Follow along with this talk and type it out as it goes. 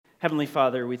Heavenly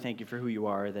Father, we thank you for who you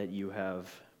are, that you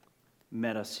have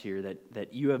met us here,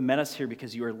 that you have met us here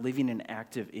because you are living and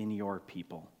active in your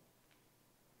people.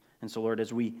 And so, Lord,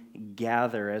 as we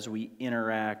gather, as we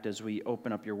interact, as we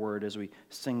open up your word, as we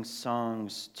sing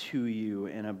songs to you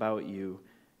and about you,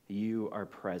 you are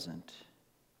present.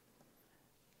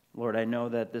 Lord, I know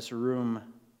that this room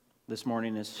this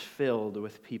morning is filled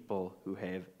with people who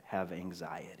have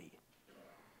anxiety.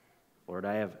 Lord,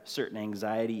 I have certain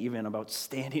anxiety even about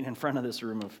standing in front of this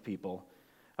room of people.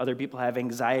 Other people have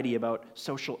anxiety about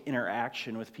social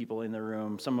interaction with people in the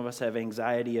room. Some of us have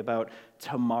anxiety about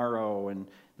tomorrow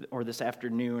or this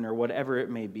afternoon or whatever it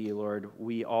may be, Lord.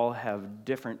 We all have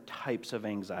different types of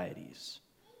anxieties.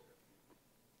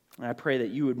 And I pray that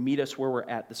you would meet us where we're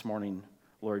at this morning,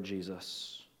 Lord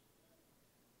Jesus.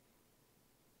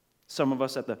 Some of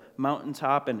us at the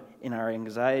mountaintop and in our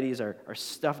anxieties are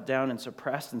stuffed down and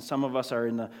suppressed, and some of us are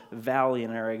in the valley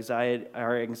and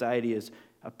our anxiety is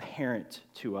apparent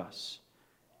to us.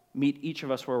 Meet each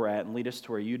of us where we're at and lead us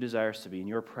to where you desire us to be, in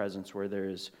your presence where there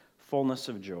is fullness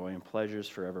of joy and pleasures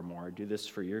forevermore. Do this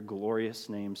for your glorious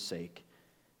name's sake.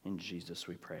 In Jesus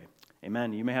we pray.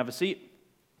 Amen. You may have a seat.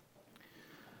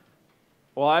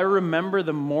 Well, I remember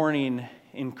the morning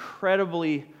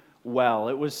incredibly well.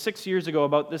 It was 6 years ago,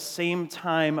 about this same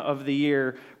time of the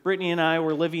year. Brittany and I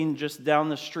were living just down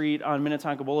the street on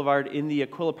Minnetonka Boulevard in the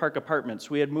Aquila Park Apartments.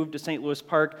 We had moved to St. Louis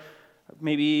Park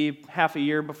maybe half a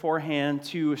year beforehand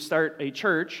to start a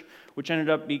church, which ended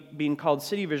up being called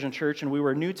City Vision Church, and we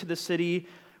were new to the city.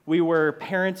 We were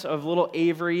parents of little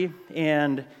Avery,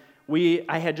 and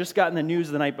I had just gotten the news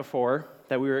the night before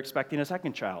that we were expecting a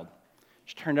second child,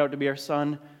 which turned out to be our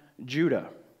son, Judah.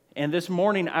 And this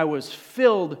morning, I was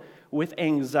filled with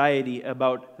anxiety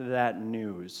about that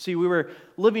news. See, we were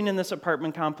living in this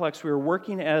apartment complex. We were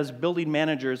working as building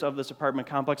managers of this apartment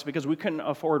complex because we couldn't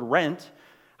afford rent.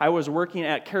 I was working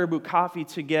at Caribou Coffee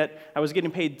I was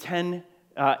getting paid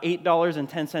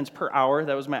 $8.10 per hour.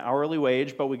 That was my hourly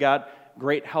wage, but we got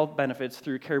great health benefits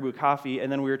through Caribou Coffee,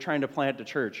 and then we were trying to plant a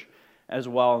church as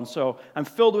well. And so I'm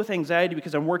filled with anxiety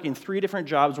because I'm working 3 different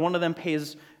jobs. One of them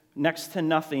pays next to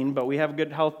nothing, but we have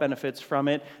good health benefits from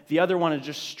it. The other one is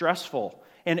just stressful.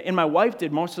 And my wife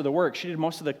did most of the work. She did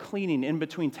most of the cleaning in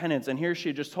between tenants. And here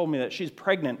she just told me that she's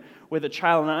pregnant with a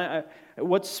child. And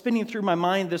what's spinning through my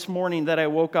mind this morning that I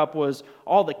woke up was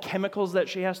all the chemicals that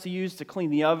she has to use to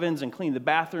clean the ovens and clean the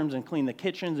bathrooms and clean the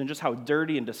kitchens, and just how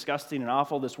dirty and disgusting and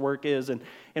awful this work is. And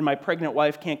my pregnant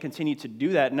wife can't continue to do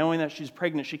that. Knowing that she's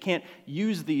pregnant, she can't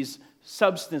use these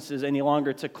substances any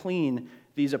longer to clean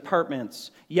these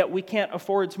apartments, yet we can't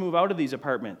afford to move out of these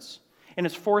apartments. And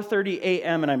it's 4:30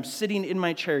 a.m., and I'm sitting in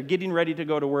my chair getting ready to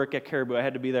go to work at Caribou. I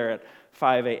had to be there at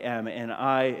 5 a.m., and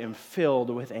I am filled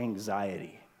with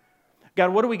anxiety.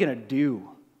 God, what are we going to do?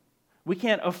 We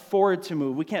can't afford to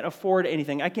move. We can't afford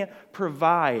anything. I can't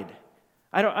provide.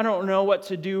 I don't know what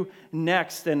to do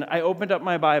next. And I opened up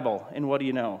my Bible, and what do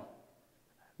you know?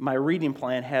 My reading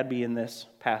plan had me in this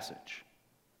passage.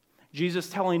 Jesus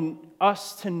telling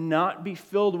us to not be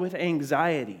filled with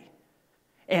anxiety.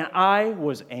 And I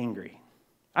was angry.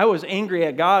 I was angry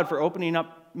at God for opening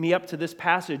me up to this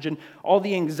passage and all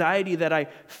the anxiety that I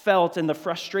felt and the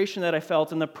frustration that I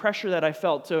felt and the pressure that I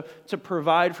felt to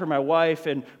provide for my wife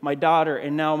and my daughter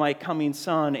and now my coming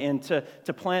son, and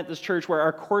to plant this church where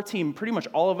our core team, pretty much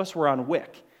all of us were on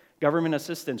WIC, government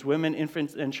assistance, women,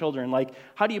 infants, and children. Like,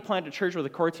 how do you plant a church with a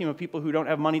core team of people who don't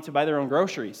have money to buy their own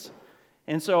groceries?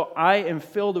 And so I am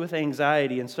filled with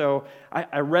anxiety. And so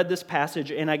I read this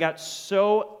passage, and I got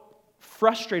so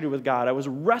frustrated with God. I was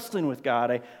wrestling with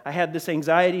God. I had this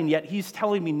anxiety, and yet He's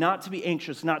telling me not to be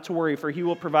anxious, not to worry, for He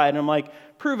will provide. And I'm like,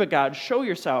 prove it, God. Show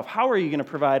yourself. How are you going to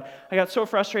provide? I got so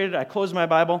frustrated, I closed my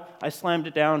Bible, I slammed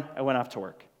it down, I went off to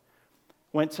work.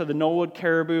 Went to the Knollwood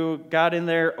Caribou, got in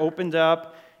there, opened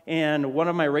up, and one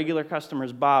of my regular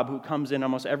customers, Bob, who comes in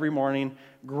almost every morning,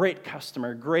 great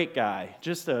customer, great guy,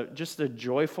 just a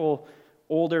joyful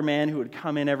older man who would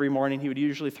come in every morning. He would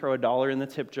usually throw $1 in the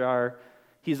tip jar.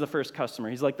 He's the first customer.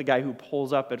 He's like the guy who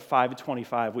pulls up at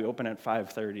 5:25. We open at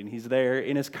 5:30, and he's there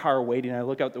in his car waiting. I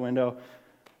look out the window.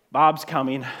 Bob's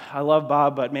coming. I love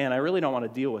Bob, but man, I really don't want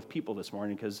to deal with people this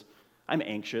morning because I'm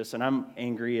anxious, and I'm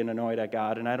angry and annoyed at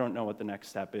God, and I don't know what the next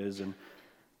step is. And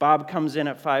Bob comes in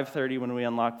at 5:30 when we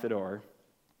unlock the door.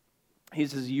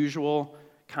 He's his usual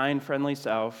kind, friendly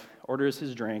self, orders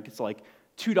his drink. It's like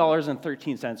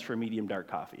 $2.13 for a medium dark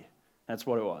coffee. That's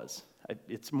what it was.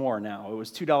 It's more now. It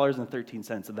was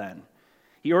 $2.13 then.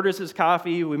 He orders his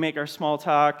coffee. We make our small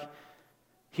talk.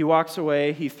 He walks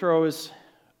away. He throws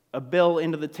a bill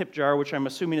into the tip jar, which I'm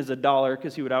assuming is $1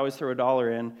 because he would always throw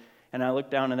 $1 in. And I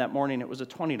looked down, and that morning it was a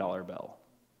 $20 bill.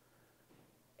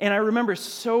 And I remember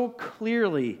so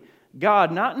clearly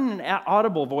God, not in an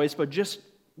audible voice, but just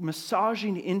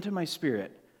massaging into my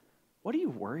spirit, what are you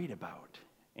worried about,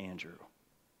 Andrew?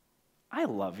 I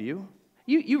love you.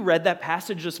 You read that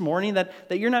passage this morning that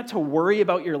you're not to worry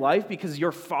about your life because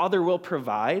your Father will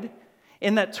provide.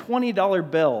 And that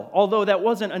 $20 bill, although that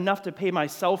wasn't enough to pay my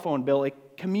cell phone bill, it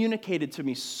communicated to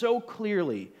me so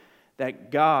clearly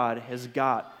that God has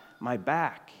got my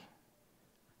back.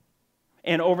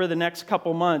 And over the next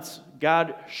couple months,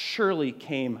 God surely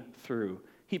came through.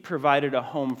 He provided a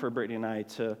home for Brittany and I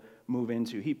to move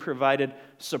into. He provided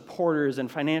supporters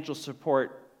and financial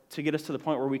support to get us to the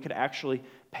point where we could actually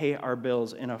pay our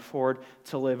bills and afford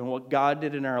to live. And what God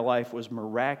did in our life was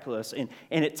miraculous. And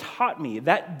it taught me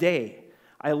that day,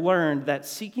 I learned that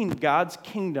seeking God's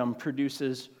kingdom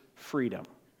produces freedom.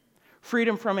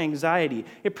 Freedom from anxiety.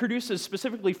 It produces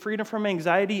specifically freedom from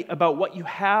anxiety about what you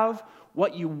have,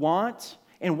 what you want,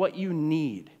 and what you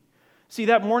need. See,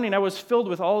 that morning I was filled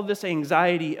with all of this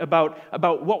anxiety about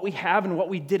what we have and what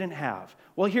we didn't have.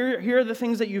 Well, here are the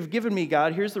things that you've given me,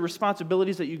 God. Here's the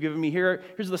responsibilities that you've given me.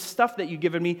 Here's the stuff that you've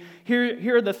given me.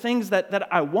 Here are the things that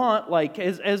I want. Like,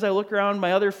 as I look around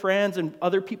my other friends and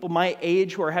other people my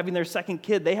age who are having their second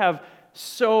kid, they have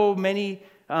so many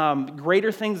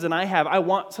greater things than I have. I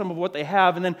want some of what they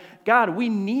have. And then, God, we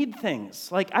need things.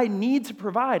 Like, I need to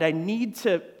provide. I need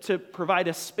to provide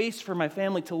a space for my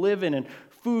family to live in and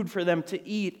food for them to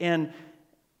eat. And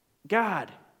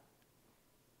God,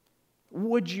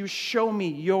 would you show me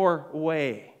your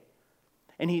way?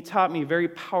 And he taught me very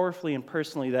powerfully and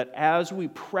personally that as we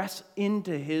press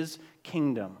into his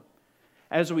kingdom,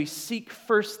 as we seek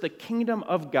first the kingdom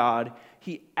of God,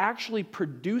 he actually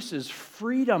produces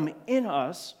freedom in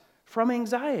us from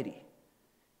anxiety.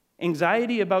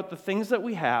 Anxiety about the things that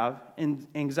we have, and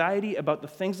anxiety about the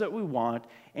things that we want,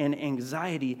 and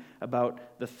anxiety about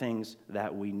the things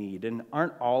that we need. And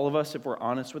aren't all of us, if we're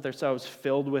honest with ourselves,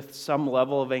 filled with some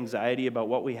level of anxiety about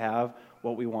what we have,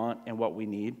 what we want, and what we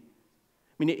need?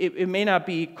 I mean, it may not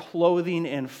be clothing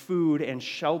and food and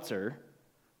shelter,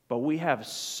 but we have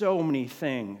so many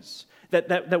things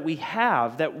that we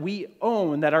have, that we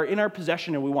own, that are in our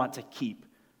possession and we want to keep.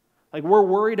 Like, we're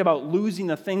worried about losing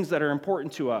the things that are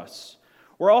important to us.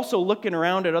 We're also looking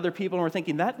around at other people and we're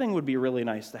thinking, that thing would be really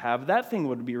nice to have. That thing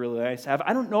would be really nice to have.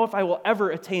 I don't know if I will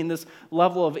ever attain this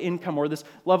level of income or this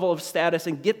level of status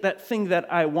and get that thing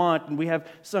that I want. And we have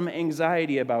some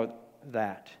anxiety about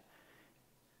that.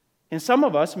 And some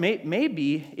of us may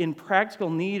be in practical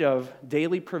need of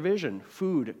daily provision,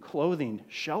 food, clothing,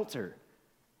 shelter.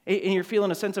 And you're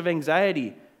feeling a sense of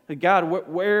anxiety. Like, God,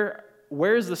 where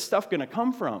is this stuff going to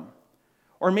come from?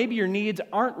 Or maybe your needs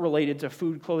aren't related to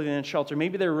food, clothing, and shelter.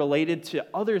 Maybe they're related to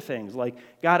other things, like,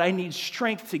 God, I need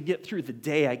strength to get through the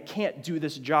day. I can't do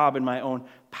this job in my own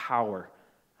power.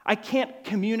 I can't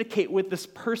communicate with this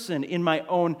person in my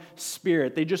own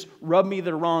spirit. They just rub me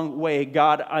the wrong way.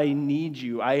 God, I need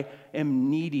you. I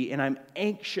am needy, and I'm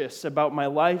anxious about my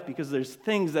life because there's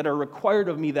things that are required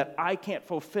of me that I can't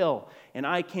fulfill and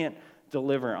I can't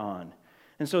deliver on.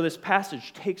 And so this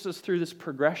passage takes us through this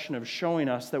progression of showing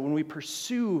us that when we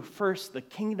pursue first the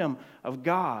kingdom of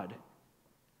God,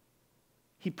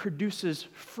 he produces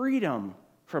freedom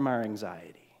from our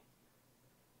anxiety.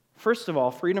 First of all,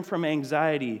 freedom from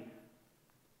anxiety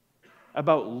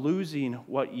about losing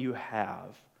what you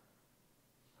have.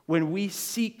 When we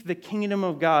seek the kingdom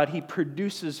of God, he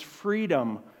produces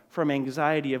freedom from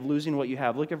anxiety of losing what you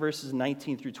have. Look at verses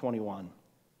 19 through 21.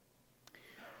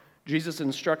 Jesus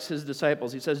instructs his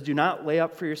disciples. He says, "Do not lay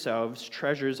up for yourselves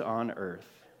treasures on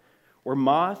earth, where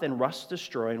moth and rust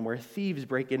destroy and where thieves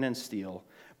break in and steal.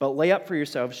 But lay up for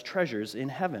yourselves treasures in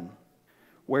heaven,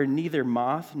 where neither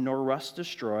moth nor rust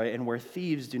destroy and where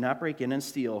thieves do not break in and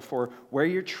steal. For where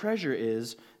your treasure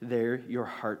is, there your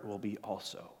heart will be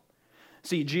also."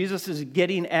 See, Jesus is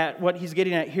getting at, what he's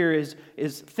getting at here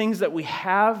is things that we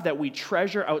have, that we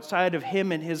treasure outside of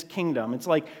him and his kingdom. It's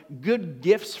like good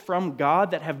gifts from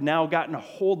God that have now gotten a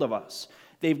hold of us.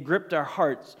 They've gripped our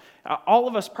hearts. All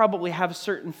of us probably have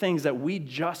certain things that we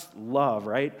just love,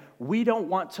 right? We don't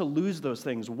want to lose those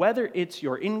things, whether it's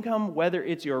your income, whether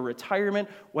it's your retirement,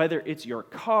 whether it's your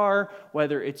car,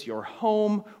 whether it's your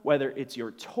home, whether it's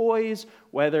your toys,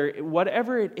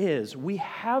 whatever it is. We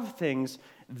have things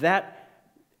that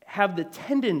have the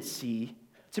tendency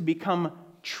to become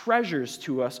treasures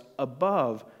to us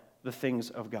above the things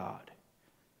of God.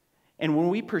 And when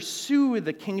we pursue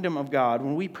the kingdom of God,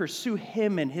 when we pursue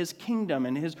him and his kingdom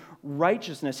and his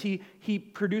righteousness, he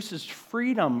produces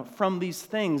freedom from these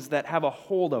things that have a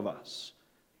hold of us.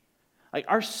 Like,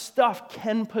 our stuff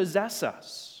can possess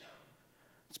us.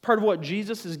 It's part of what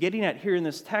Jesus is getting at here in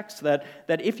this text, that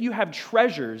if you have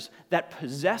treasures that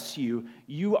possess you,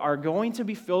 you are going to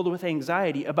be filled with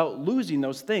anxiety about losing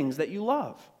those things that you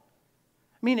love.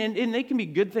 I mean, and they can be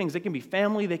good things. They can be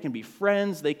family, they can be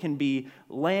friends, they can be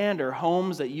land or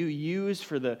homes that you use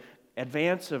for the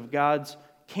advance of God's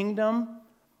kingdom.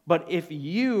 But if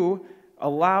you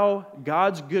allow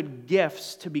God's good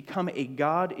gifts to become a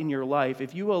God in your life,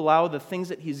 if you allow the things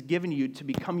that He's given you to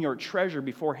become your treasure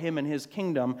before Him and His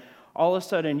kingdom, all of a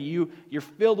sudden you're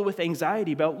filled with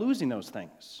anxiety about losing those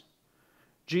things.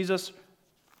 Jesus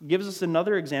gives us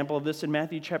another example of this in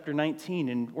Matthew chapter 19,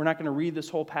 and we're not going to read this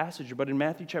whole passage, but in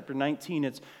Matthew chapter 19,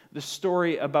 it's the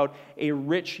story about a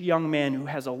rich young man who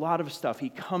has a lot of stuff. He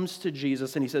comes to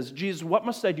Jesus and he says, Jesus, what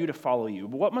must I do to follow you?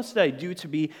 What must I do to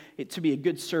be a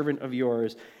good servant of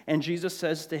yours? And Jesus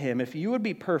says to him, if you would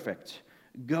be perfect,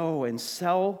 go and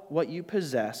sell what you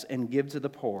possess and give to the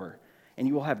poor, and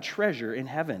you will have treasure in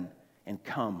heaven, and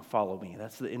come, follow me.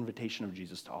 That's the invitation of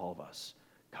Jesus to all of us.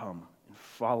 Come and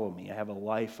follow me. I have a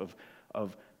life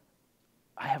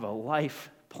I have a life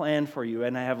planned for you,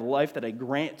 and I have a life that I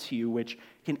grant to you, which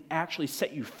can actually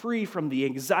set you free from the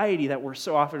anxiety that we're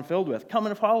so often filled with. Come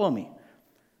and follow me.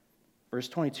 Verse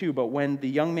 22, but when the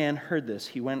young man heard this,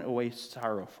 he went away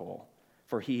sorrowful,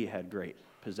 for he had great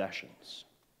possessions.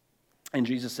 And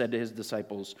Jesus said to his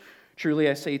disciples, truly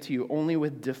I say to you, only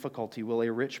with difficulty will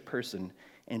a rich person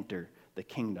enter the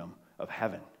kingdom of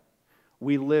heaven.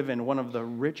 We live in one of the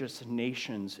richest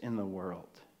nations in the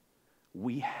world.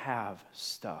 We have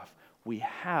stuff. We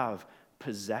have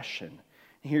possession.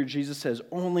 Here Jesus says,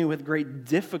 only with great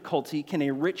difficulty can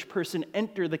a rich person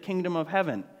enter the kingdom of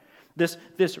heaven. This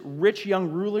rich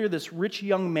young ruler, this rich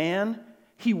young man,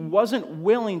 he wasn't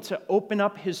willing to open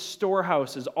up his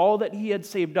storehouses, all that he had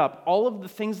saved up, all of the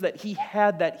things that he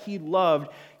had that he loved.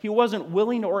 He wasn't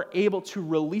willing or able to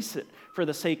release it for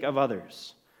the sake of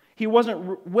others. He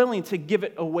wasn't willing to give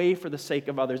it away for the sake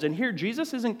of others. And here,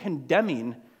 Jesus isn't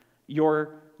condemning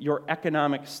your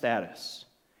economic status.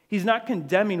 He's not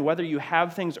condemning whether you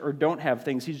have things or don't have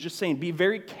things. He's just saying, be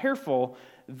very careful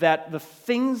that the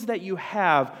things that you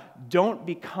have don't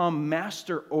become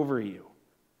master over you.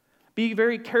 Be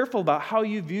very careful about how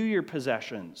you view your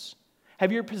possessions.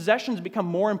 Have your possessions become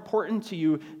more important to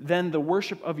you than the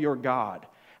worship of your God?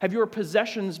 Have your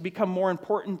possessions become more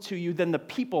important to you than the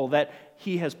people that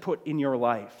He has put in your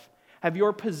life? Have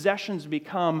your possessions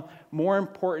become more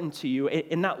important to you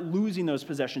and not losing those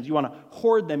possessions? You want to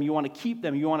hoard them, you want to keep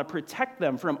them, you want to protect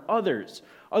them from others.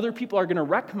 Other people are going to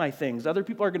wreck my things. Other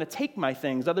people are going to take my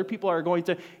things. Other people are going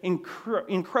to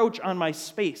encroach on my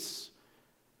space.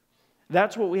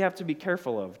 That's what we have to be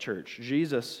careful of, church.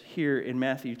 Jesus here in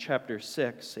Matthew chapter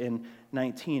 6 and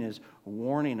 19 is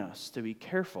warning us to be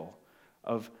careful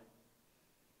of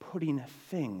putting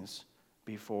things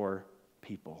before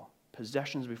people,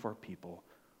 possessions before people,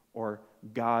 or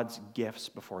God's gifts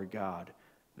before God,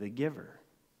 the giver.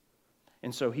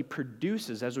 And so He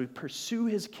produces, as we pursue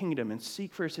His kingdom and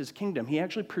seek first His kingdom, He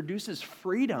actually produces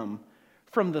freedom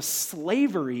from the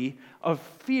slavery of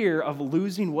fear of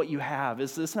losing what you have.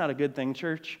 Is this not a good thing,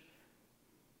 church?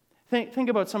 Think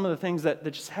about some of the things that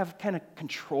just have kind of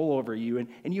control over you,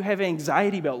 and you have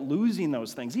anxiety about losing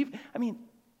those things.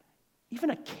 Even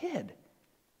a kid.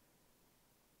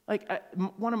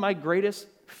 One of my greatest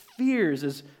fears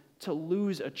is to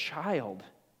lose a child.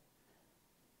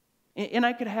 And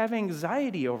I could have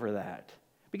anxiety over that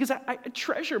because I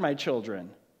treasure my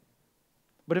children.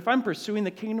 But if I'm pursuing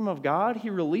the kingdom of God, He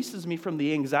releases me from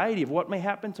the anxiety of what may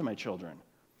happen to my children.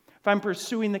 If I'm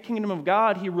pursuing the kingdom of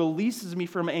God, He releases me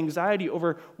from anxiety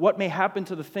over what may happen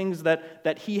to the things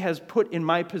that He has put in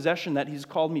my possession that He's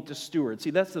called me to steward. See,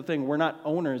 that's the thing. We're not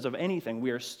owners of anything.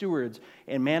 We are stewards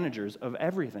and managers of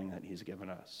everything that He's given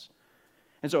us.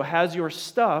 And so has your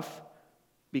stuff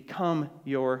become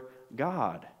your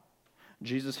God?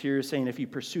 Jesus here is saying if you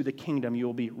pursue the kingdom, you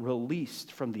will be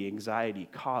released from the anxiety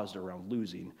caused around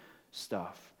losing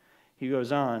stuff. He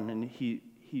goes on and he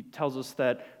tells us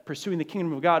that pursuing the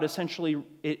kingdom of God, essentially,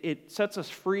 it sets us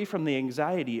free from the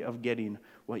anxiety of getting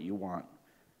what you want.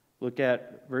 Look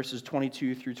at verses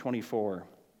 22 through 24.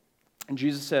 And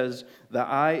Jesus says, the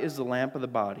eye is the lamp of the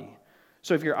body.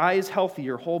 So if your eye is healthy,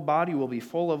 your whole body will be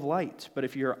full of light. But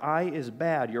if your eye is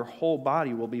bad, your whole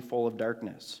body will be full of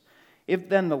darkness. If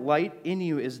then the light in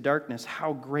you is darkness,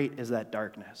 how great is that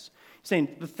darkness? He's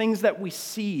saying the things that we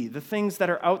see, the things that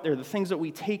are out there, the things that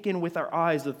we take in with our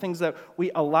eyes, the things that we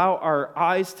allow our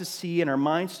eyes to see and our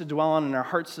minds to dwell on and our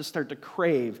hearts to start to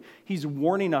crave, He's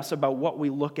warning us about what we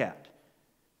look at.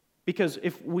 Because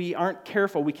if we aren't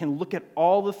careful, we can look at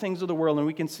all the things of the world and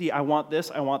we can see, I want this,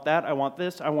 I want that, I want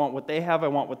this, I want what they have, I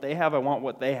want what they have, I want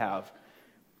what they have.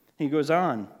 He goes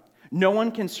on, no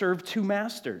one can serve two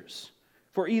masters,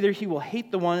 for either he will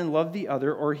hate the one and love the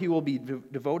other, or he will be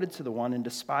devoted to the one and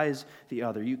despise the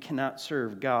other. You cannot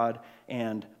serve God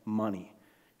and money.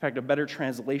 In fact, a better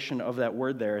translation of that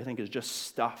word there, I think, is just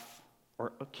stuff,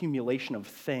 or accumulation of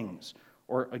things,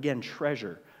 or again,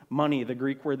 treasure. Money, the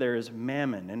Greek word there is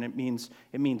mammon, and it means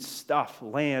stuff,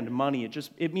 land, money.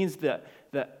 It means the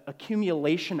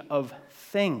accumulation of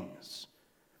things.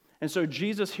 And so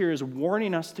Jesus here is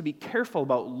warning us to be careful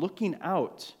about looking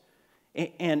out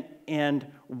and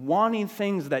wanting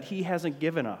things that he hasn't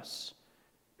given us.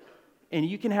 And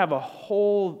you can have a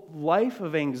whole life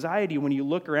of anxiety when you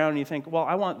look around and you think, well,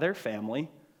 I want their family.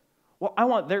 Well, I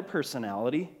want their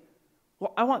personality.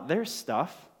 Well, I want their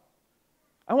stuff.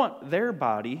 I want their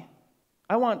body.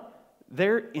 I want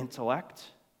their intellect.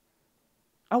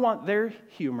 I want their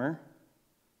humor.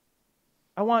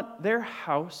 I want their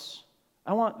house.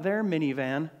 I want their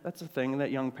minivan. That's a thing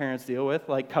that young parents deal with,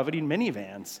 like coveting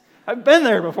minivans. I've been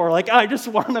there before. Like, I just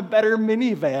want a better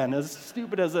minivan, as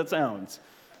stupid as that sounds.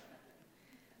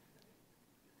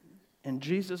 And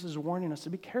Jesus is warning us to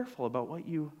be careful about what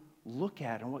you look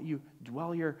at and what you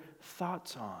dwell your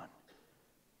thoughts on.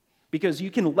 Because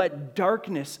you can let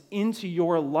darkness into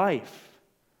your life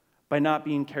by not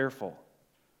being careful.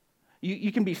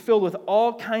 You can be filled with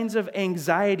all kinds of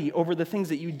anxiety over the things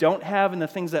that you don't have and the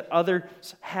things that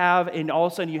others have, and all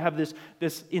of a sudden you have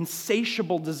this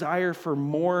insatiable desire for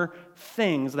more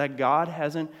things that God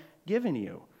hasn't given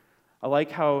you. I like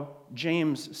how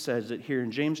James says it here in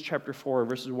James chapter 4,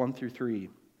 verses 1 through 3.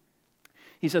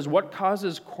 He says, "What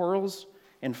causes quarrels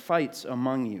and fights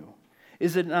among you?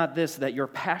 Is it not this, that your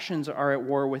passions are at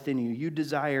war within you? You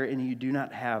desire and you do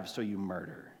not have, so you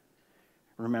murder."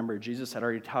 Remember, Jesus had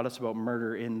already taught us about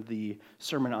murder in the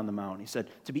Sermon on the Mount. He said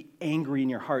to be angry in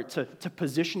your heart, to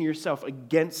position yourself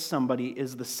against somebody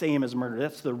is the same as murder.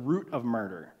 That's the root of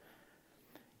murder.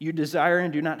 You desire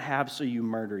and do not have, so you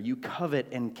murder. You covet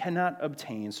and cannot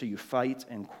obtain, so you fight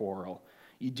and quarrel.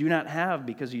 You do not have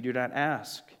because you do not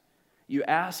ask. You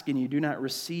ask and you do not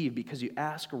receive because you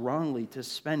ask wrongly to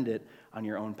spend it on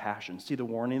your own passions. See the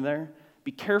warning there?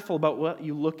 Be careful about what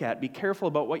you look at. Be careful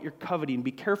about what you're coveting.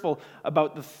 Be careful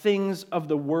about the things of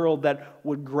the world that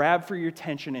would grab for your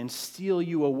attention and steal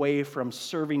you away from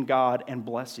serving God and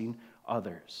blessing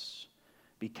others.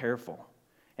 Be careful.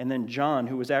 And then John,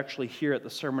 who was actually here at the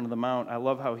Sermon on the Mount, I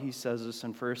love how he says this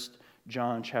in 1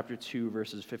 John chapter 2,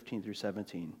 verses 15 through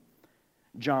 17.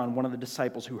 John, one of the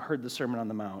disciples who heard the Sermon on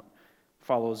the Mount,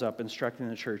 follows up instructing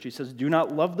the church. He says, "Do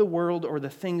not love the world or the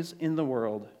things in the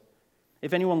world.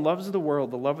 If anyone loves the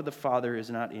world, the love of the Father is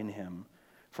not in him.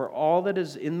 For all that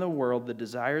is in the world, the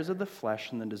desires of the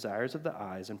flesh and the desires of the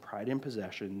eyes and pride in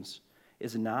possessions,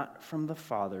 is not from the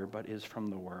Father, but is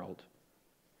from the world.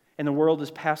 And the world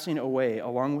is passing away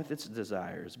along with its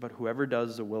desires, but whoever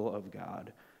does the will of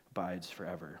God abides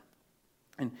forever."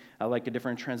 And I like a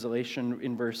different translation.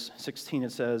 In verse 16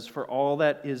 it says, "For all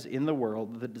that is in the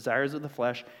world, the desires of the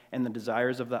flesh and the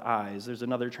desires of the eyes." There's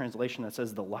another translation that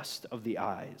says, "the lust of the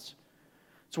eyes."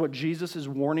 It's what Jesus is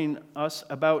warning us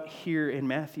about here in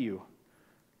Matthew.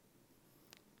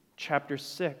 Chapter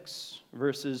 6,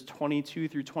 verses 22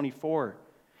 through 24.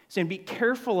 He's saying, be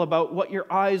careful about what your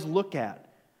eyes look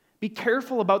at. Be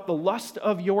careful about the lust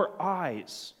of your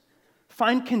eyes.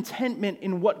 Find contentment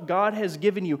in what God has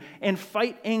given you and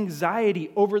fight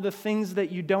anxiety over the things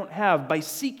that you don't have by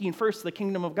seeking first the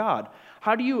kingdom of God.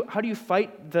 How do you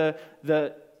fight the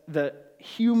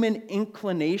human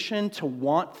inclination to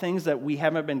want things that we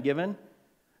haven't been given?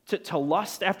 To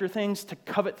lust after things, to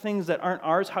covet things that aren't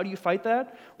ours? How do you fight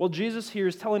that? Well, Jesus here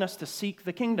is telling us to seek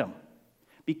the kingdom.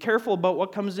 Be careful about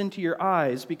what comes into your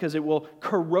eyes because it will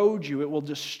corrode you, it will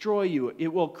destroy you,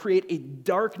 it will create a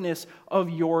darkness of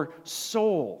your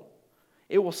soul.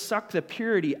 It will suck the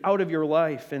purity out of your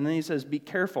life. And then he says, be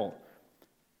careful,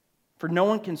 for no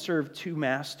one can serve two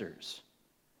masters.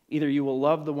 Either you will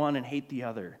love the one and hate the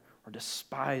other, or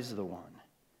despise the one.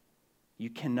 You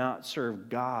cannot serve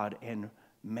God and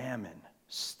mammon,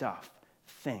 stuff,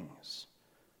 things.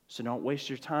 So don't waste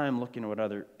your time looking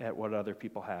at what other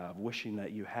people have, wishing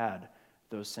that you had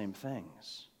those same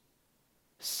things.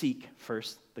 Seek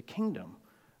first the kingdom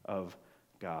of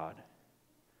God.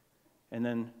 And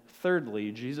then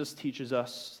thirdly, Jesus teaches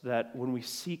us that when we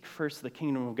seek first the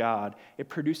kingdom of God, it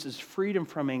produces freedom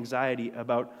from anxiety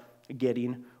about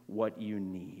getting what you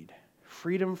need.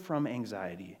 Freedom from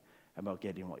anxiety about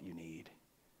getting what you need.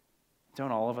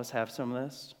 Don't all of us have some of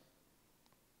this?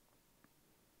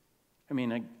 I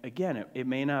mean, again, it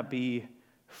may not be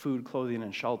food, clothing,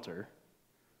 and shelter.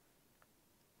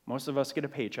 Most of us get a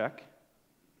paycheck,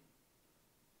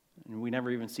 and we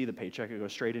never even see the paycheck. It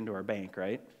goes straight into our bank,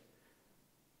 right?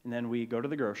 And then we go to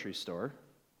the grocery store,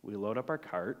 we load up our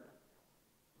cart,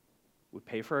 we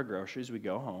pay for our groceries, we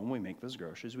go home, we make those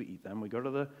groceries, we eat them, we go to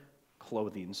the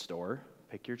clothing store,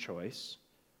 pick your choice,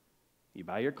 you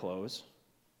buy your clothes,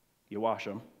 you wash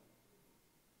them,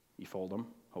 you fold them,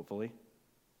 hopefully,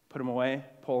 put them away,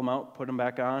 pull them out, put them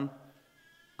back on,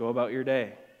 go about your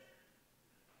day.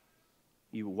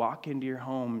 You walk into your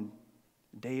home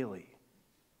daily,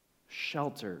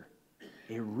 shelter,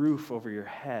 a roof over your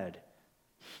head,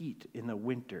 heat in the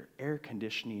winter, air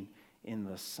conditioning in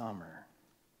the summer.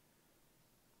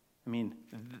 I mean,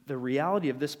 the reality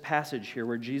of this passage here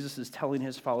where Jesus is telling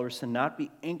his followers to not be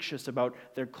anxious about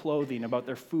their clothing, about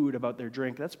their food, about their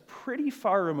drink, that's pretty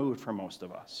far removed from most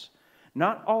of us.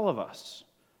 Not all of us.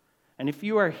 And if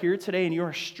you are here today and you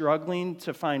are struggling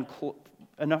to find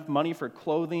enough money for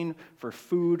clothing, for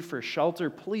food, for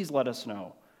shelter, please let us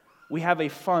know. We have a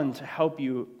fund to help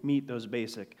you meet those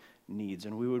basic needs,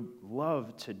 and we would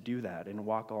love to do that and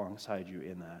walk alongside you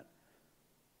in that.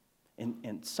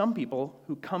 And some people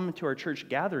who come to our church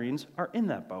gatherings are in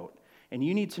that boat. And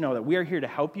you need to know that we are here to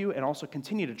help you and also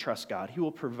continue to trust God. He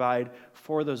will provide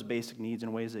for those basic needs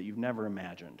in ways that you've never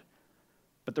imagined.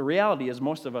 But the reality is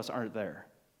most of us aren't there.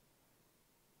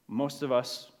 Most of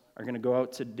us are going to go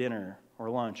out to dinner or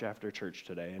lunch after church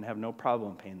today and have no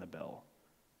problem paying the bill.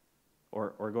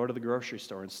 Or go to the grocery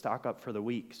store and stock up for the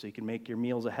week so you can make your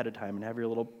meals ahead of time and have your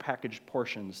little packaged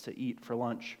portions to eat for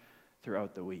lunch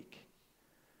throughout the week.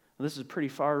 This is pretty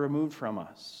far removed from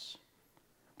us.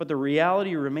 But the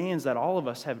reality remains that all of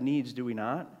us have needs, do we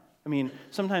not? I mean,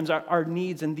 sometimes our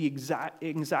needs and the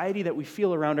anxiety that we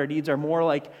feel around our needs are more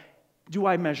like, do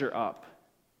I measure up?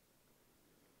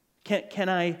 Can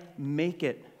I make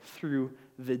it through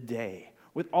the day?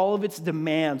 With all of its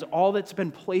demands, all that's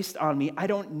been placed on me, I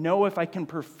don't know if I can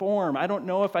perform. I don't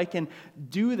know if I can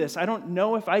do this. I don't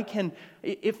know if I can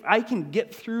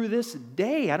get through this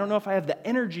day. I don't know if I have the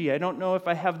energy. I don't know if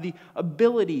I have the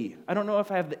ability. I don't know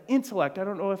if I have the intellect. I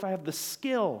don't know if I have the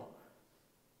skill.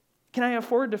 Can I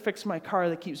afford to fix my car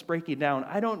that keeps breaking down?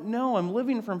 I don't know. I'm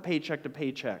living from paycheck to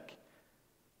paycheck.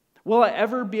 Will I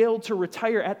ever be able to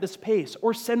retire at this pace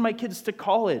or send my kids to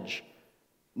college?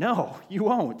 No, you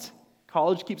won't.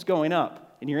 College keeps going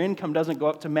up, and your income doesn't go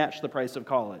up to match the price of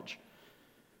college.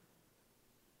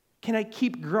 Can I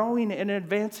keep growing and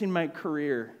advancing my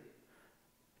career?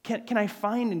 Can I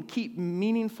find and keep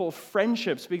meaningful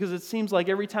friendships? Because it seems like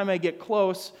every time I get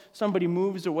close, somebody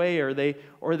moves away, or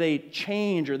they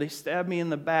change, or they stab me in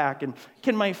the back. And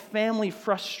can my family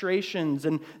frustrations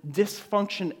and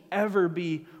dysfunction ever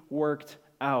be worked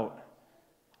out?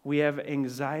 We have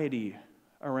anxiety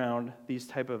around these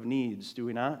type of needs, do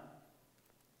we not?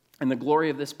 And the glory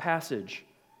of this passage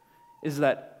is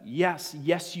that, yes,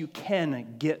 you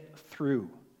can get through.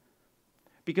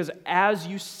 Because as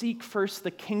you seek first the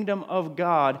kingdom of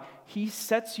God, He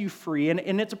sets you free.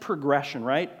 And it's a progression,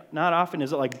 right? Not often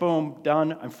is it like, boom,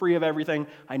 done, I'm free of everything,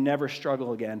 I never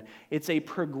struggle again. It's a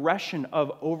progression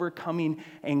of overcoming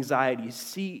anxiety,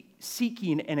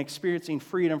 seeking and experiencing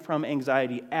freedom from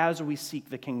anxiety as we seek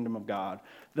the kingdom of God.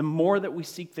 The more that we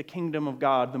seek the kingdom of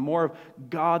God, the more of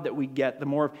God that we get, the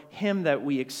more of Him that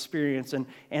we experience,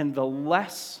 and the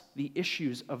less the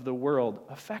issues of the world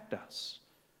affect us.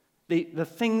 The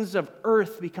things of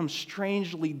earth become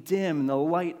strangely dim in the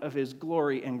light of His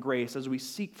glory and grace as we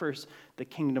seek first the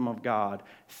kingdom of God.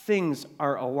 Things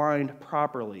are aligned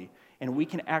properly, and we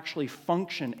can actually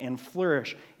function and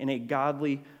flourish in a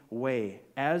godly way.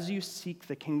 As you seek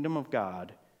the kingdom of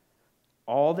God,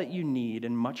 all that you need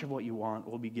and much of what you want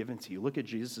will be given to you. Look at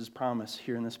Jesus' promise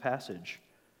here in this passage.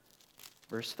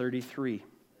 Verse 33.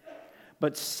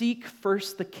 But seek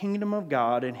first the kingdom of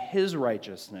God and His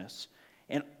righteousness,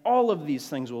 and all of these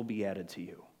things will be added to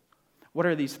you. What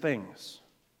are these things?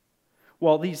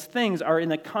 Well, these things are in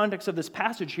the context of this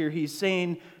passage here. He's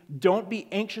saying, don't be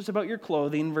anxious about your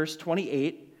clothing, verse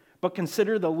 28, but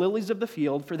consider the lilies of the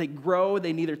field, for they grow,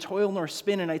 they neither toil nor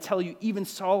spin. And I tell you, even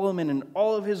Solomon in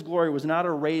all of his glory was not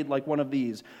arrayed like one of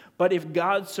these. But if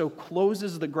God so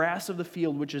clothes the grass of the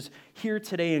field, which is here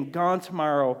today and gone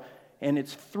tomorrow, and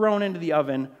it's thrown into the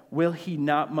oven, will He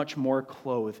not much more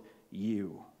clothe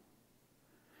you?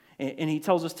 And He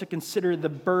tells us to consider the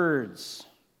birds.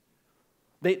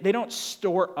 They don't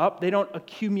store up, they don't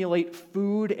accumulate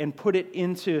food and put it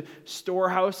into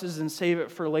storehouses and save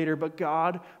it for later, but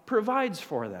God provides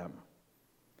for them.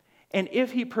 And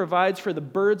if he provides for the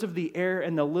birds of the air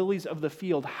and the lilies of the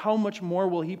field, how much more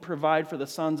will he provide for the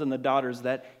sons and the daughters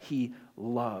that he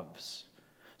loves?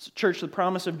 So, church, the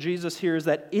promise of Jesus here is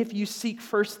that if you seek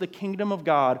first the kingdom of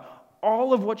God,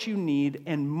 all of what you need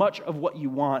and much of what you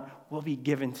want will be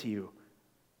given to you.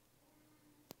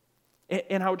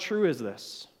 And how true is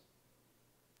this?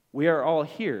 We are all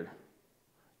here.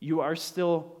 You are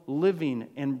still living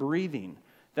and breathing.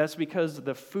 That's because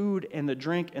the food and the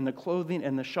drink and the clothing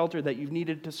and the shelter that you've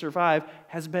needed to survive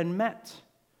has been met.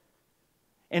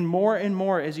 And more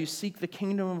as you seek the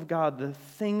kingdom of God, the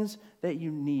things that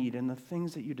you need and the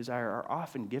things that you desire are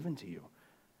often given to you.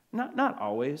 Not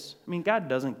always. I mean, God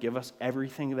doesn't give us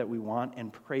everything that we want,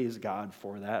 and praise God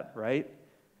for that, right?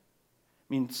 I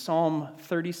mean, Psalm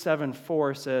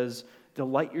 37:4 says,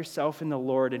 "Delight yourself in the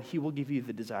Lord, and he will give you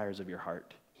the desires of your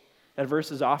heart." That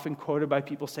verse is often quoted by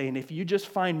people saying, if you just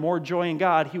find more joy in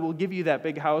God, he will give you that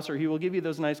big house, or he will give you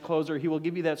those nice clothes, or he will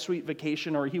give you that sweet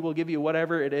vacation, or he will give you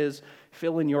whatever it is,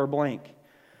 fill in your blank.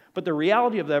 But the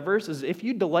reality of that verse is if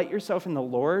you delight yourself in the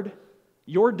Lord,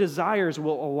 your desires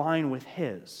will align with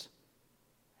his.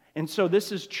 And so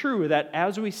this is true that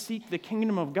as we seek the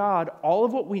kingdom of God, all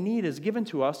of what we need is given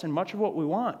to us and much of what we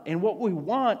want. And what we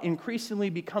want increasingly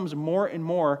becomes more and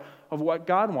more of what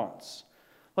God wants.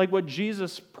 Like what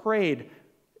Jesus prayed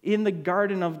in the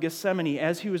Garden of Gethsemane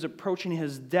as he was approaching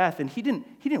his death. And he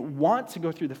didn't want to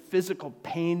go through the physical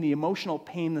pain, the emotional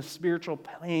pain, the spiritual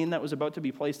pain that was about to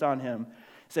be placed on him.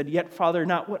 He said, "Yet, Father,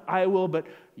 not what I will, but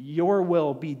your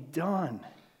will be done."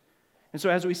 And so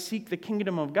as we seek the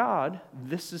kingdom of God,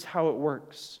 this is how it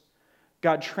works.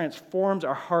 God transforms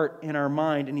our heart and our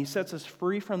mind, and he sets us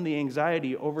free from the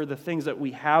anxiety over the things that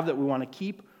we have that we want to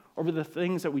keep, over the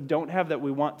things that we don't have that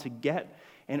we want to get,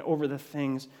 and over the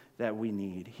things that we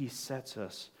need. He sets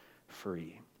us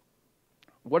free.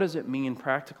 What does it mean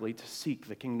practically to seek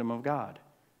the kingdom of God?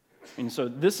 And so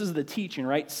this is the teaching,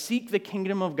 right? Seek the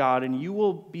kingdom of God, and you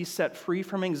will be set free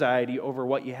from anxiety over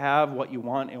what you have, what you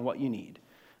want, and what you need.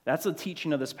 That's the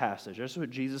teaching of this passage. That's what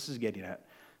Jesus is getting at.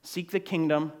 Seek the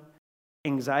kingdom,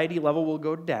 anxiety level will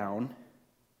go down.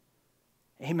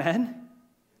 Amen?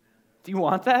 Do you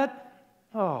want that?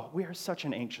 Oh, we are such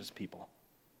an anxious people.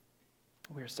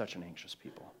 We are such an anxious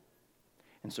people.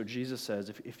 And so Jesus says,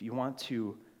 if you want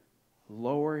to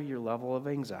lower your level of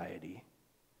anxiety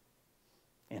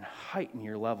and heighten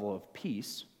your level of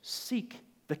peace, seek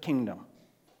the kingdom.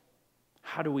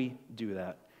 How do we do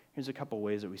that? Here's a couple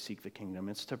ways that we seek the kingdom.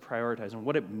 It's to prioritize and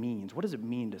what it means. What does it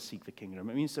mean to seek the kingdom?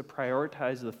 It means to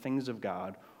prioritize the things of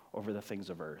God over the things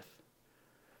of earth.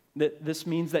 This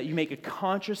means that you make a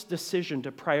conscious decision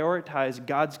to prioritize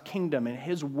God's kingdom and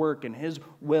his work and his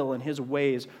will and his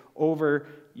ways over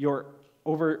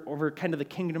kind of the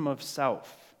kingdom of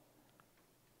self.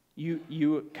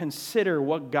 You consider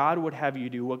what God would have you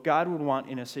do, what God would want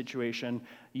in a situation.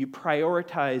 You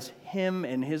prioritize him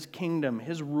and his kingdom,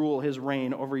 his rule, his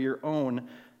reign over your own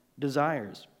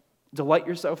desires. Delight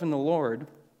yourself in the Lord,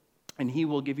 and he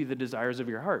will give you the desires of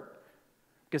your heart.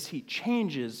 Because he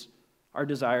changes our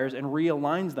desires and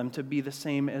realigns them to be the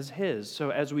same as his. So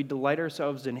as we delight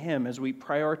ourselves in him, as we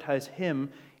prioritize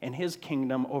him and his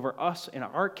kingdom over us and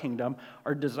our kingdom,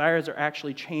 our desires are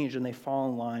actually changed and they fall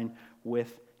in line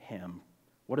with him.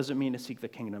 What does it mean to seek the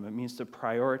kingdom? It means to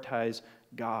prioritize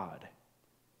God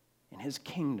and his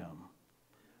kingdom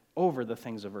over the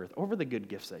things of earth, over the good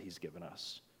gifts that he's given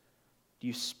us. Do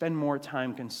you spend more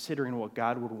time considering what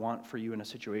God would want for you in a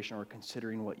situation or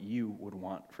considering what you would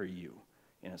want for you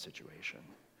in a situation?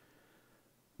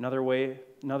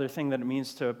 Another thing that it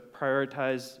means to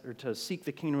prioritize or to seek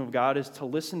the kingdom of God is to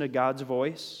listen to God's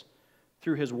voice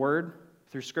through his word,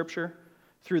 through scripture,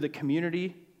 through the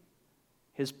community,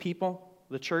 his people,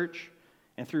 the church,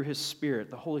 and through his Spirit,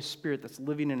 the Holy Spirit that's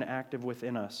living and active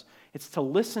within us. It's to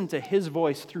listen to his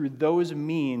voice through those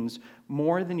means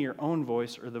more than your own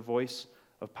voice or the voice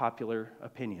of popular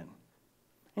opinion.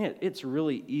 And it's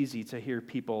really easy to hear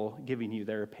people giving you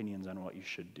their opinions on what you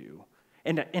should do.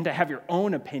 And to have your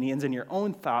own opinions and your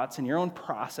own thoughts and your own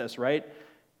process, right?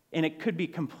 And it could be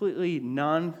completely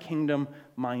non-kingdom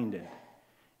minded.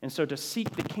 And so to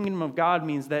seek the kingdom of God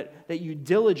means that you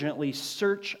diligently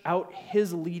search out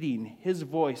his leading, his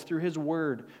voice, through his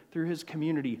word, through his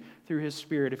community, through his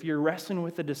Spirit. If you're wrestling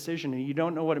with a decision and you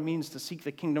don't know what it means to seek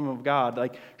the kingdom of God,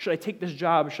 like, should I take this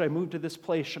job? Should I move to this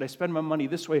place? Should I spend my money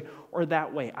this way or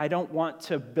that way? I don't want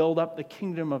to build up the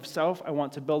kingdom of self. I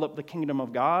want to build up the kingdom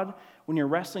of God. When you're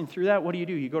wrestling through that, what do?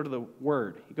 You go to the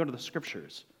word. You go to the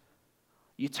scriptures.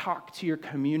 You talk to your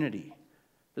community.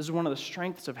 This is one of the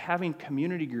strengths of having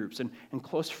community groups and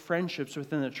close friendships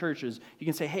within the churches. You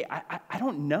can say, hey, I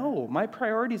don't know. My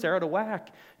priorities are out of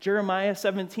whack. Jeremiah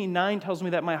 17:9 tells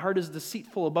me that my heart is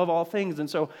deceitful above all things. And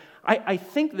so I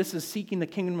think this is seeking the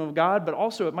kingdom of God, but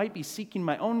also it might be seeking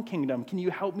my own kingdom. Can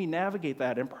you help me navigate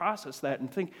that and process that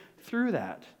and think through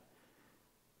that?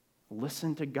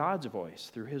 Listen to God's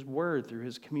voice through his word, through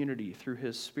his community, through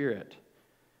his spirit.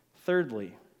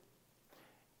 Thirdly,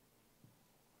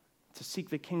 to seek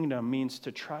the kingdom means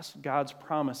to trust God's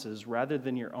promises rather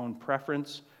than your own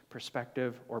preference,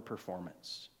 perspective, or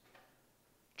performance.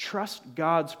 Trust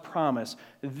God's promise.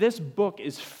 This book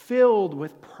is filled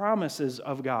with promises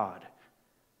of God.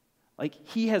 Like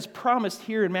he has promised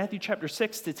here in Matthew chapter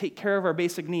 6 to take care of our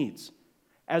basic needs.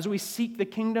 As we seek the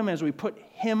kingdom, as we put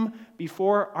him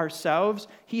before ourselves,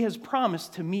 he has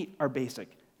promised to meet our basic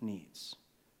needs.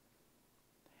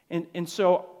 And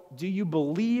so, do you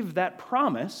believe that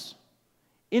promise?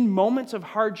 In moments of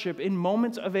hardship, in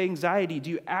moments of anxiety, do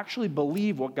you actually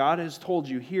believe what God has told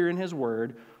you here in his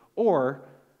word? Or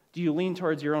do you lean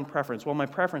towards your own preference? Well, my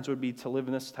preference would be to live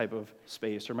in this type of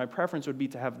space, or my preference would be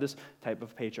to have this type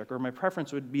of paycheck, or my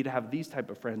preference would be to have these type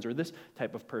of friends, or this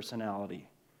type of personality.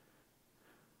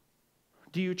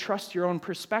 Do you trust your own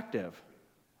perspective?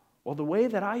 Well, the way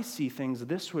that I see things,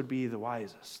 this would be the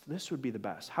wisest. This would be the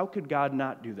best. How could God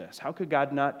not do this? How could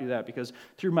God not do that? Because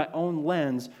through my own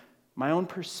lens, my own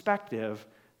perspective,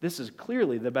 this is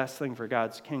clearly the best thing for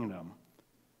God's kingdom.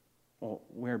 Well,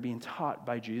 we're being taught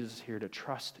by Jesus here to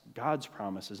trust God's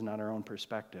promises, not our own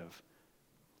perspective.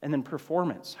 And then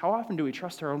performance. How often do we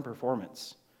trust our own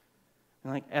performance?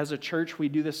 And like as a church, we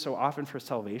do this so often for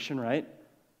salvation, right?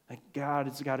 Like, God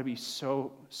has got to be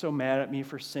so mad at me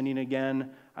for sinning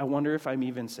again. I wonder if I'm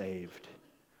even saved.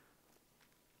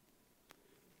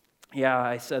 Yeah,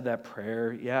 I said that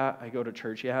prayer. Yeah, I go to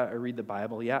church. Yeah, I read the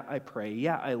Bible. Yeah, I pray.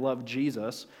 Yeah, I love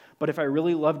Jesus. But if I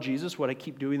really love Jesus, would I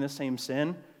keep doing the same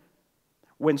sin?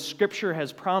 When Scripture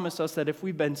has promised us that if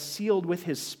we've been sealed with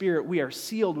his Spirit, we are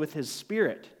sealed with his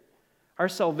Spirit. Our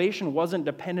salvation wasn't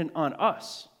dependent on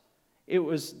us. It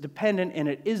was dependent, and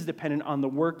it is dependent on the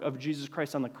work of Jesus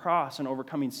Christ on the cross and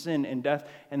overcoming sin and death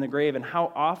and the grave. And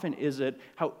how often is it,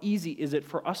 how easy is it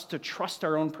for us to trust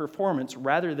our own performance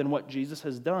rather than what Jesus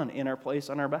has done in our place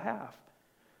on our behalf?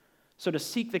 So to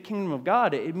seek the kingdom of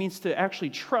God, it means to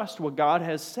actually trust what God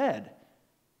has said,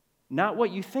 not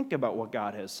what you think about what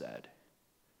God has said.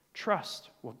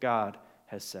 Trust what God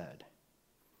has said.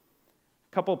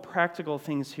 A couple practical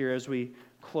things here as we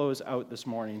close out this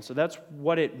morning. So that's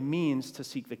what it means to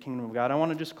seek the kingdom of God. I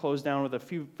want to just close down with a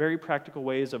few very practical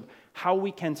ways of how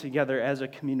we can together as a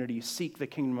community seek the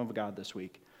kingdom of God this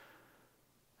week.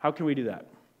 How can we do that?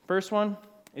 First one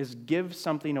is give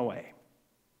something away.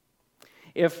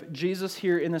 If Jesus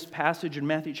here in this passage in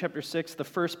Matthew chapter 6, the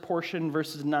first portion,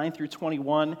 verses 9 through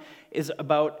 21, is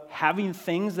about having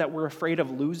things that we're afraid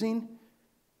of losing,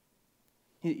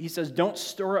 he says, don't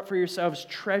store up for yourselves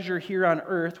treasure here on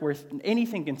earth where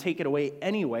anything can take it away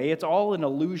anyway. It's all an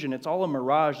illusion. It's all a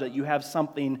mirage that you have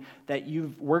something that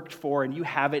you've worked for and you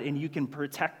have it and you can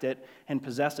protect it and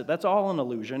possess it. That's all an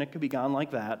illusion. It could be gone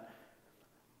like that.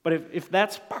 But if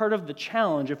that's part of the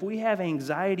challenge, if we have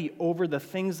anxiety over the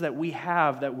things that we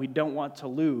have that we don't want to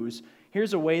lose,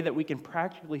 here's a way that we can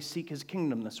practically seek his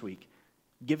kingdom this week.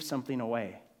 Give something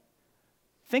away.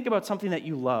 Think about something that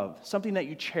you love, something that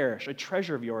you cherish, a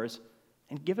treasure of yours,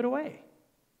 and give it away.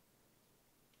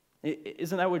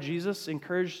 Isn't that what Jesus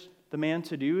encouraged the man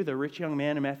to do, the rich young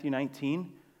man in Matthew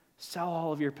 19? Sell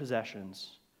all of your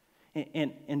possessions.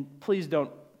 And please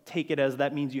don't take it as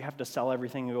that means you have to sell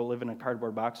everything and go live in a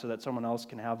cardboard box so that someone else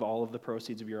can have all of the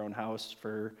proceeds of your own house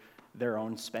for their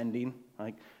own spending.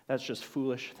 Like, that's just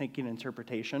foolish thinking and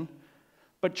interpretation.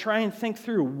 But try and think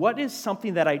through, what is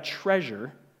something that I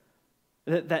treasure,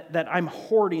 that I'm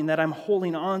hoarding, that I'm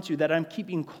holding on to, that I'm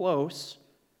keeping close,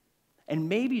 and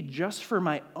maybe just for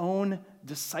my own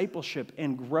discipleship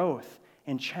and growth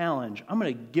and challenge, I'm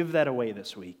going to give that away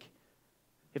this week.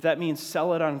 If that means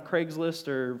sell it on Craigslist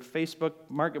or Facebook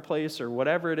Marketplace or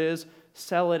whatever it is,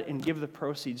 sell it and give the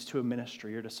proceeds to a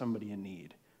ministry or to somebody in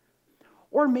need.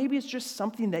 Or maybe it's just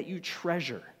something that you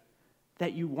treasure,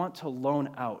 that you want to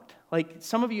loan out. Like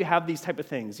some of you have these type of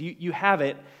things. You have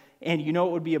it, and you know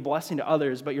it would be a blessing to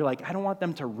others, but you're like, I don't want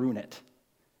them to ruin it.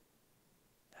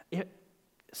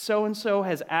 So-and-so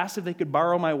has asked if they could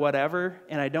borrow my whatever,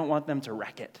 and I don't want them to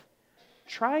wreck it.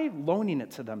 Try loaning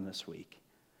it to them this week.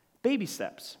 Baby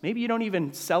steps. Maybe you don't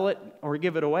even sell it or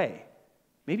give it away.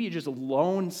 Maybe you just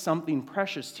loan something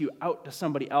precious to you out to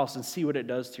somebody else and see what it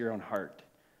does to your own heart.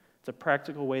 It's a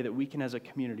practical way that we can, as a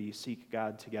community, seek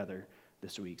God together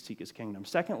this week. Seek his kingdom.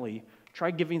 Secondly,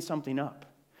 try giving something up.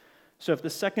 So if the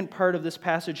second part of this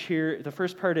passage here, the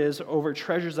first part is over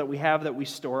treasures that we have that we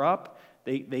store up,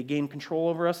 they gain control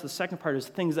over us. The second part is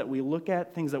things that we look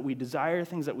at, things that we desire,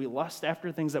 things that we lust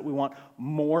after, things that we want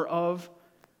more of.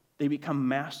 They become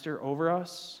master over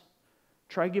us.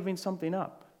 Try giving something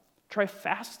up. Try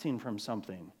fasting from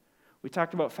something. We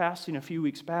talked about fasting a few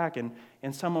weeks back, and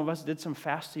some of us did some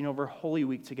fasting over Holy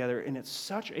Week together, and it's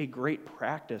such a great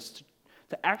practice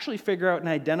to actually figure out and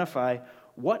identify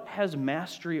what has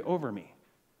mastery over me.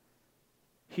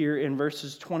 Here in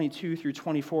verses 22 through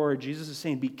 24, Jesus is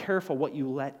saying, be careful what you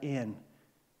let in.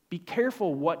 Be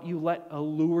careful what you let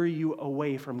allure you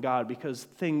away from God, because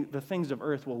the things of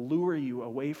earth will lure you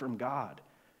away from God.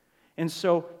 And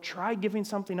so try giving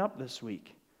something up this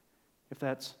week. If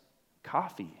that's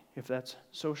coffee, if that's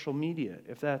social media,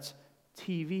 if that's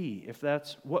TV, if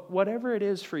that's whatever it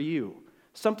is for you,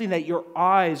 something that your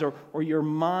eyes or your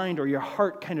mind or your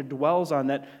heart kind of dwells on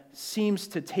that seems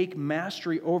to take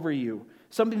mastery over you,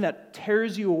 something that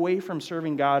tears you away from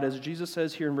serving God, as Jesus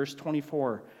says here in verse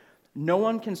 24, no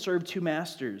one can serve two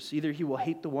masters. Either he will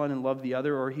hate the one and love the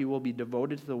other, or he will be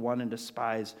devoted to the one and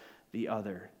despise the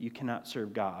other. You cannot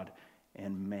serve God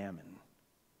and mammon.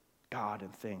 God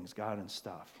and things, God and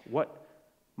stuff. What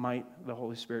might the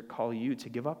Holy Spirit call you to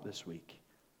give up this week?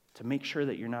 To make sure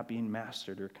that you're not being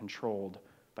mastered or controlled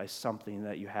by something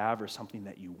that you have or something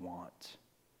that you want.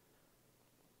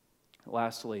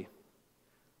 Lastly,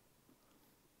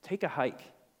 take a hike.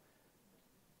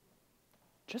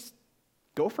 Just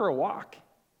go for a walk.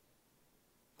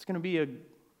 It's going to be a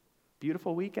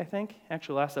beautiful week, I think.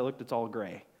 Actually, last I looked, it's all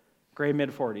gray. Gray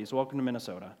mid-40s. Welcome to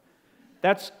Minnesota.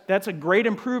 That's a great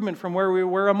improvement from where we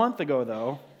were a month ago,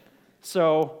 though.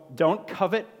 So don't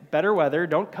covet better weather.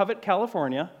 Don't covet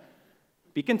California.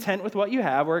 Be content with what you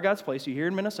have, where God's placed you. Here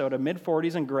in Minnesota,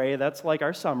 mid-40s and gray, that's like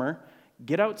our summer.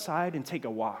 Get outside and take a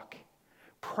walk.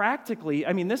 Practically,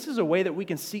 this is a way that we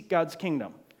can seek God's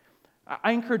kingdom.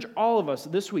 I encourage all of us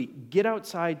this week, get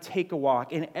outside, take a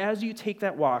walk. And as you take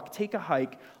that walk, take a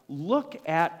hike, look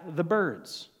at the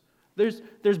birds.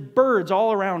 There's birds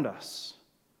all around us.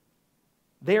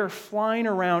 They are flying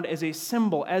around as a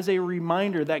symbol, as a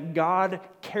reminder that God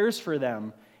cares for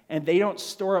them and they don't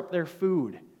store up their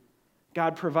food.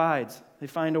 God provides. They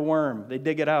find a worm. They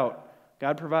dig it out.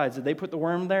 God provides. Did they put the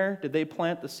worm there? Did they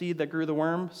plant the seed that grew the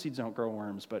worm? Seeds don't grow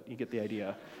worms, but you get the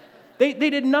idea. They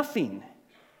did nothing.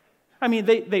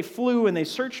 They flew and they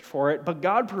searched for it, but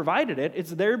God provided it.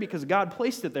 It's there because God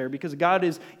placed it there, because God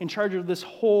is in charge of this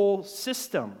whole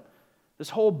system. This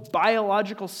whole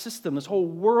biological system, this whole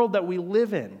world that we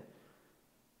live in.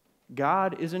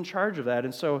 God is in charge of that.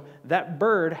 And so that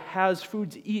bird has food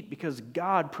to eat because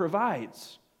God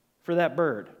provides for that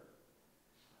bird.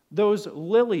 Those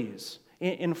lilies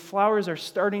and flowers are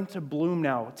starting to bloom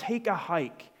now. Take a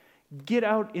hike. Get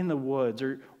out in the woods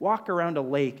or walk around a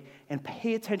lake and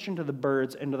pay attention to the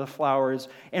birds and to the flowers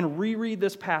and reread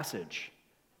this passage.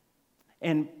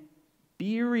 And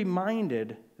be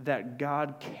reminded that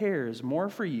God cares more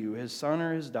for you, his son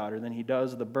or his daughter, than he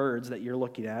does the birds that you're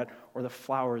looking at or the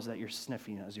flowers that you're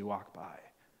sniffing as you walk by.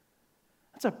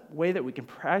 That's a way that we can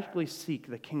practically seek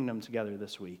the kingdom together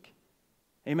this week.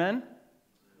 Amen?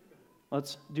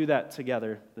 Let's do that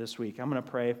together this week. I'm going to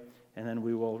pray, and then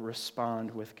we will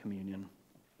respond with communion.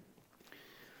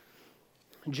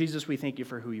 Jesus, we thank you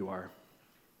for who you are.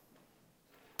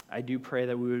 I do pray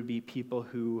that we would be people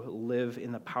who live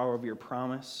in the power of your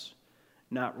promise,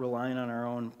 not relying on our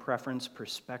own preference,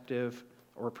 perspective,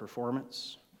 or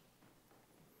performance.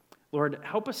 Lord,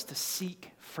 help us to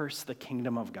seek first the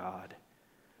kingdom of God.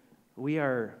 We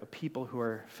are a people who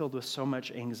are filled with so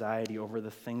much anxiety over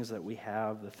the things that we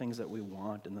have, the things that we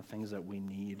want, and the things that we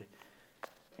need.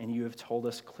 And you have told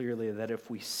us clearly that if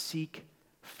we seek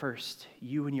first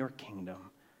you and your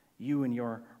kingdom, you and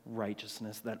your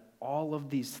righteousness, that all of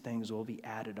these things will be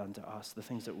added unto us, the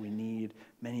things that we need,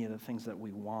 many of the things that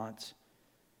we want.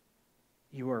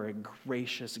 You are a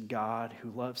gracious God who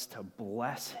loves to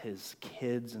bless his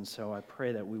kids, and so I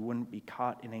pray that we wouldn't be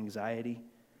caught in anxiety.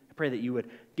 I pray that you would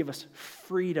give us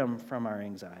freedom from our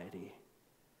anxiety.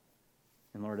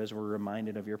 And Lord, as we're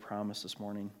reminded of your promise this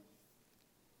morning,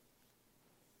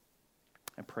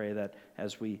 I pray that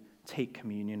as we take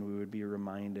communion, we would be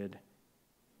reminded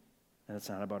that it's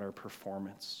not about our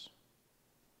performance,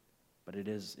 but it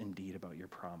is indeed about your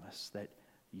promise, that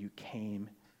you came,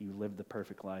 you lived the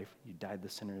perfect life, you died the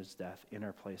sinner's death in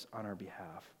our place, on our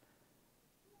behalf.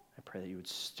 I pray that you would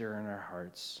stir in our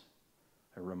hearts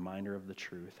a reminder of the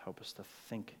truth. Help us to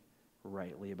think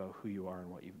rightly about who you are and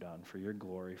what you've done for your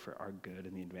glory, for our good,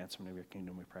 and the advancement of your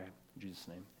kingdom, we pray. In Jesus'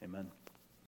 name, amen.